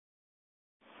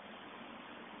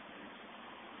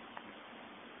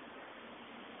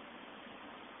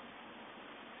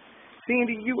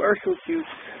Sandy, you are so cute.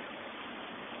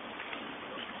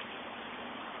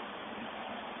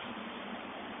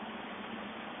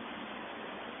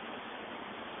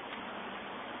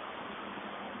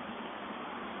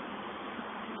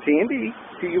 Sandy,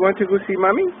 do you want to go see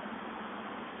Mommy?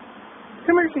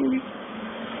 Come here, Sandy.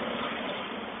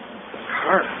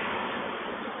 Car.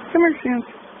 Come here,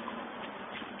 Sandy.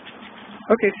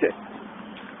 Okay, sit.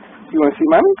 You want to see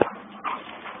Mommy?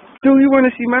 Do you want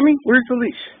to see Mommy? Where's the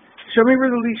leash? Show me where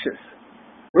the leash is.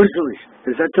 Where's the leash?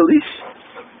 Is that the leash?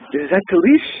 Is that the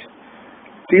leash?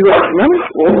 Do you want to see Mommy?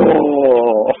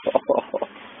 Oh,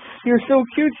 you're so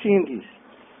cute, Sandy.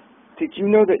 Did you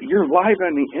know that you're live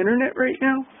on the internet right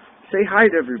now? Say hi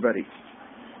to everybody.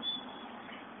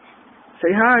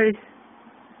 Say hi.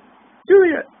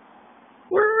 Juliet,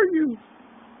 where are you?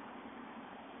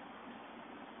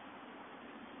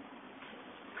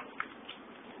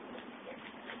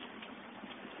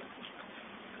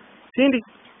 Sandy,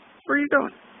 where are you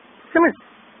going? Come here.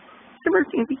 Come here,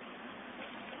 Sandy.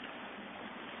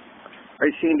 All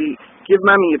right, Sandy, give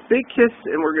Mommy a big kiss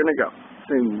and we're going to go.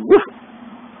 Say woof.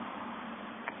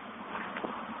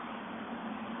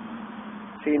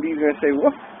 Sandy's going to say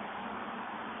woof.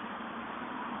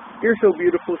 You're so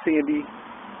beautiful, Sandy.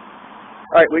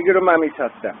 All right, we go to Mommy's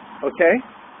house now, okay?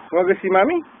 You want to go see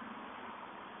Mommy?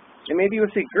 And maybe you'll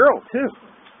say girl, too.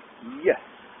 Yes.